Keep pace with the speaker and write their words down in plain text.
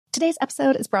Today's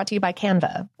episode is brought to you by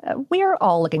Canva. We're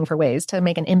all looking for ways to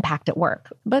make an impact at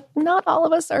work, but not all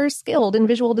of us are skilled in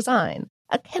visual design.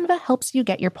 Canva helps you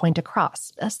get your point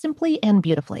across, simply and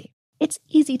beautifully. It's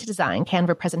easy to design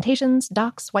Canva presentations,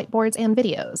 docs, whiteboards, and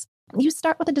videos. You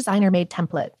start with a designer-made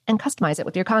template and customize it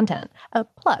with your content.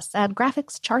 Plus, add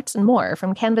graphics, charts, and more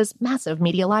from Canva's massive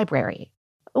media library.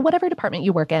 Whatever department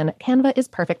you work in, Canva is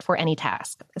perfect for any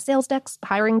task. Sales decks,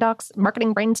 hiring docs,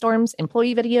 marketing brainstorms,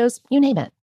 employee videos, you name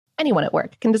it. Anyone at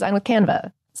work can design with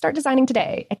Canva. Start designing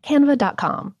today at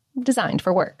canva.com. Designed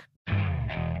for work.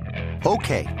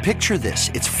 Okay, picture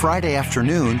this. It's Friday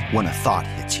afternoon when a thought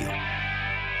hits you.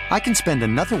 I can spend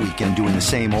another weekend doing the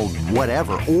same old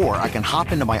whatever, or I can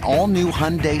hop into my all-new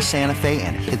Hyundai Santa Fe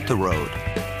and hit the road.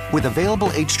 With available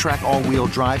H-Track all-wheel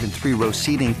drive and 3-row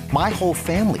seating, my whole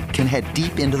family can head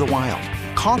deep into the wild.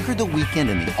 Conquer the weekend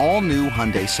in the all-new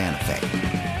Hyundai Santa Fe.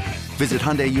 Visit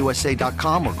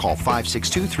HyundaiUSA.com or call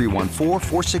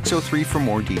 562-314-4603 for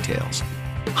more details.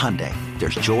 Hyundai,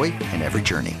 there's joy in every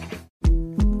journey.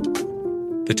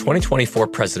 The 2024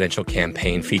 presidential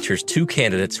campaign features two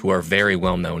candidates who are very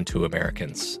well known to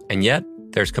Americans. And yet,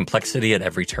 there's complexity at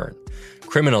every turn.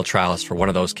 Criminal trials for one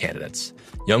of those candidates.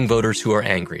 Young voters who are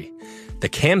angry. The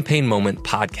Campaign Moment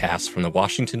podcast from the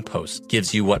Washington Post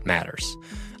gives you what matters.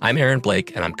 I'm Aaron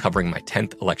Blake, and I'm covering my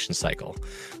 10th election cycle.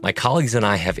 My colleagues and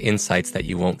I have insights that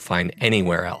you won't find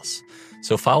anywhere else.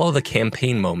 So follow The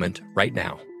Campaign Moment right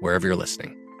now, wherever you're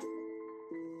listening.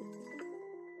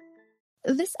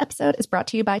 This episode is brought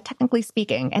to you by Technically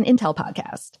Speaking, an Intel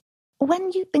podcast.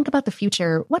 When you think about the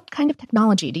future, what kind of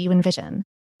technology do you envision?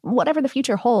 Whatever the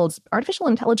future holds, artificial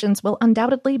intelligence will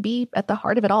undoubtedly be at the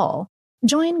heart of it all.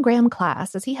 Join Graham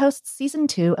Class as he hosts Season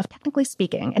 2 of Technically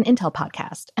Speaking, an Intel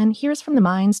podcast, and hears from the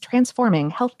minds transforming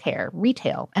healthcare,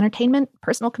 retail, entertainment,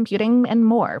 personal computing, and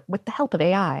more with the help of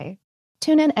AI.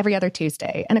 Tune in every other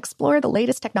Tuesday and explore the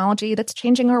latest technology that's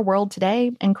changing our world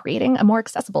today and creating a more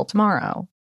accessible tomorrow.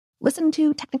 Listen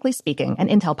to Technically Speaking, an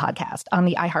Intel podcast on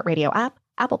the iHeartRadio app,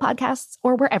 Apple Podcasts,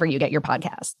 or wherever you get your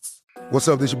podcasts. What's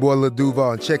up, this your boy Lil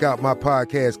Duval, and check out my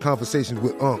podcast, Conversations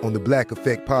with Unc, on the Black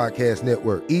Effect Podcast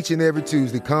Network. Each and every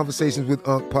Tuesday, Conversations with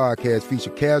Unc podcast feature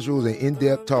casual and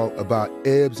in-depth talk about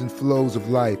ebbs and flows of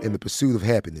life and the pursuit of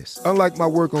happiness. Unlike my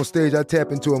work on stage, I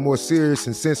tap into a more serious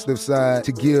and sensitive side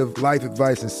to give life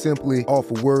advice and simply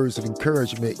offer words of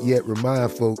encouragement, yet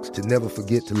remind folks to never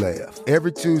forget to laugh.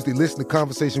 Every Tuesday, listen to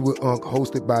Conversation with Unc,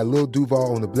 hosted by Lil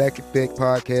Duval on the Black Effect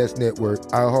Podcast Network,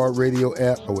 iHeartRadio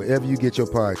app, or wherever you get your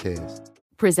podcasts.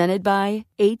 Presented by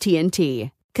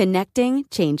AT&T. Connecting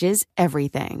changes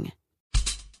everything.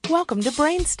 Welcome to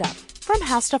Brain Stuff from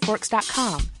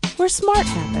HowStuffWorks.com, where smart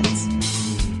happens.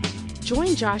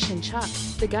 Join Josh and Chuck,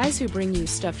 the guys who bring you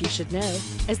stuff you should know,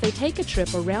 as they take a trip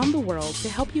around the world to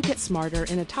help you get smarter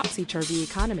in a topsy-turvy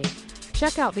economy.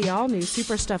 Check out the all-new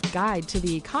Super Stuffed Guide to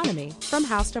the Economy from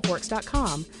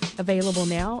HowStuffWorks.com, available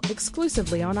now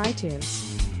exclusively on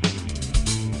iTunes.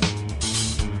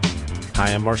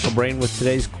 Hi, I'm Marshall Brain with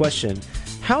today's question.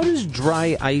 How does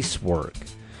dry ice work?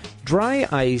 Dry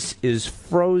ice is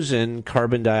frozen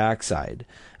carbon dioxide.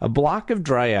 A block of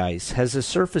dry ice has a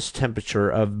surface temperature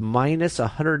of minus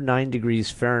 109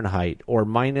 degrees Fahrenheit or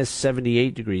minus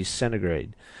 78 degrees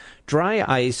centigrade. Dry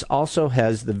ice also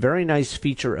has the very nice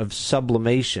feature of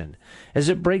sublimation. As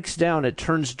it breaks down, it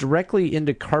turns directly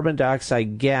into carbon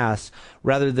dioxide gas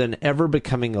rather than ever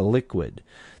becoming a liquid.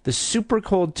 The super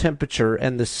cold temperature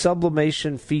and the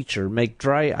sublimation feature make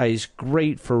dry ice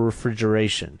great for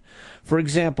refrigeration. For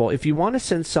example, if you want to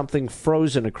send something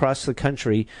frozen across the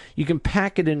country, you can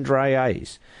pack it in dry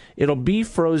ice. It'll be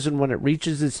frozen when it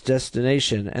reaches its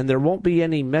destination, and there won't be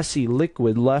any messy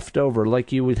liquid left over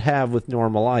like you would have with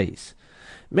normal ice.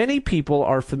 Many people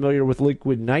are familiar with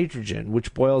liquid nitrogen,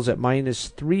 which boils at minus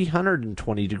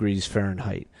 320 degrees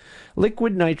Fahrenheit.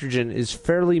 Liquid nitrogen is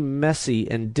fairly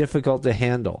messy and difficult to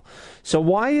handle. So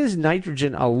why is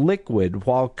nitrogen a liquid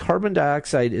while carbon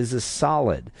dioxide is a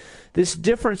solid? This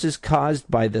difference is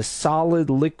caused by the solid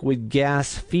liquid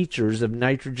gas features of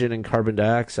nitrogen and carbon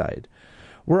dioxide.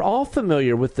 We're all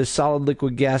familiar with the solid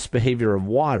liquid gas behavior of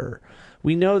water.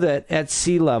 We know that at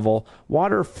sea level,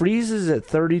 water freezes at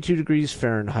 32 degrees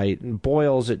Fahrenheit and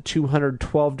boils at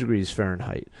 212 degrees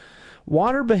Fahrenheit.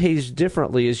 Water behaves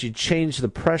differently as you change the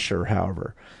pressure,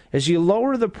 however. As you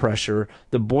lower the pressure,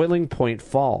 the boiling point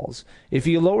falls. If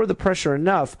you lower the pressure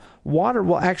enough, water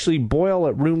will actually boil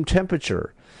at room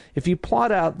temperature. If you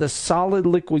plot out the solid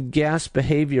liquid gas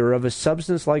behavior of a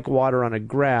substance like water on a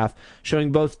graph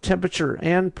showing both temperature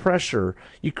and pressure,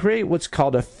 you create what's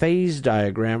called a phase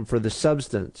diagram for the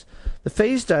substance. The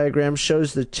phase diagram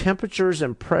shows the temperatures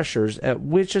and pressures at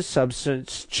which a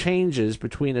substance changes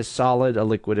between a solid, a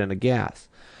liquid, and a gas.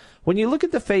 When you look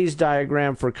at the phase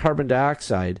diagram for carbon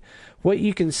dioxide, what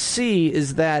you can see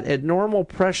is that at normal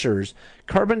pressures,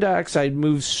 carbon dioxide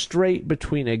moves straight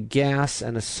between a gas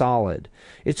and a solid.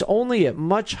 It's only at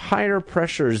much higher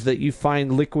pressures that you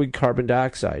find liquid carbon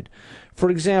dioxide.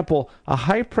 For example, a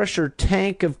high-pressure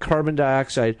tank of carbon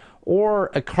dioxide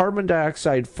or a carbon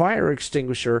dioxide fire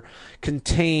extinguisher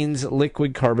contains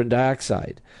liquid carbon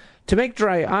dioxide. To make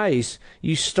dry ice,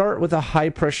 you start with a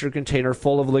high-pressure container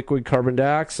full of liquid carbon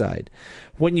dioxide.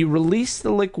 When you release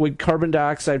the liquid carbon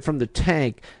dioxide from the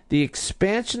tank, the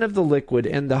expansion of the liquid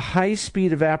and the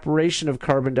high-speed evaporation of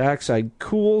carbon dioxide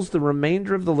cools the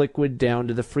remainder of the liquid down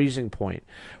to the freezing point,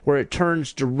 where it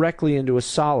turns directly into a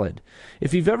solid.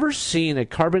 If you've ever seen a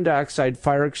carbon dioxide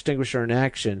fire extinguisher in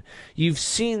action, you've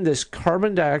seen this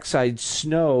carbon dioxide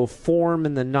snow form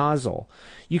in the nozzle.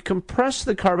 You compress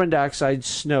the carbon dioxide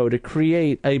snow to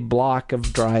create a block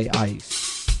of dry ice.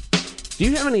 Do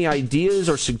you have any ideas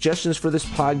or suggestions for this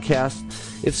podcast?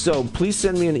 If so, please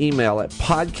send me an email at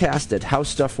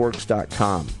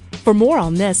podcast@howstuffworks.com. For more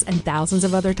on this and thousands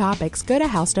of other topics, go to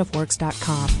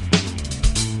howstuffworks.com.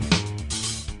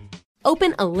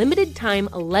 Open a limited-time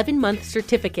 11-month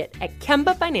certificate at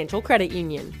Kemba Financial Credit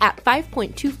Union. At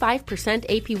 5.25%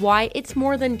 APY, it's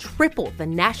more than triple the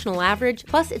national average,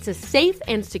 plus it's a safe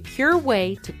and secure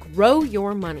way to grow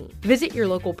your money. Visit your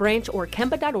local branch or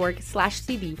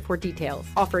kemba.org/CD for details.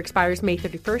 Offer expires May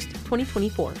 31st,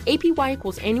 2024. APY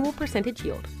equals annual percentage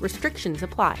yield. Restrictions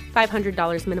apply.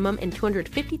 $500 minimum and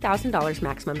 $250,000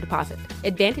 maximum deposit.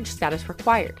 Advantage status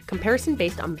required. Comparison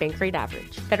based on bank rate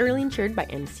average. Federally insured by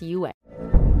NCUA.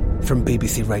 From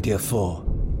BBC Radio 4,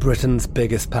 Britain's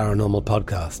biggest paranormal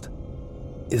podcast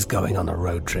is going on a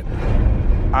road trip.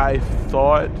 I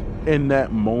thought in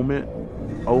that moment,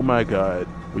 oh my God,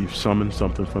 we've summoned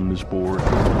something from this board.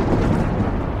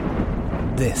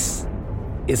 This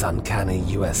is Uncanny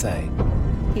USA.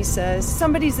 He says,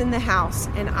 somebody's in the house,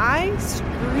 and I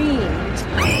screamed.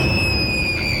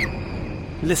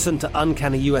 Listen to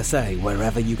Uncanny USA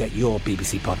wherever you get your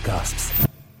BBC podcasts,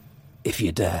 if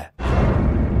you dare.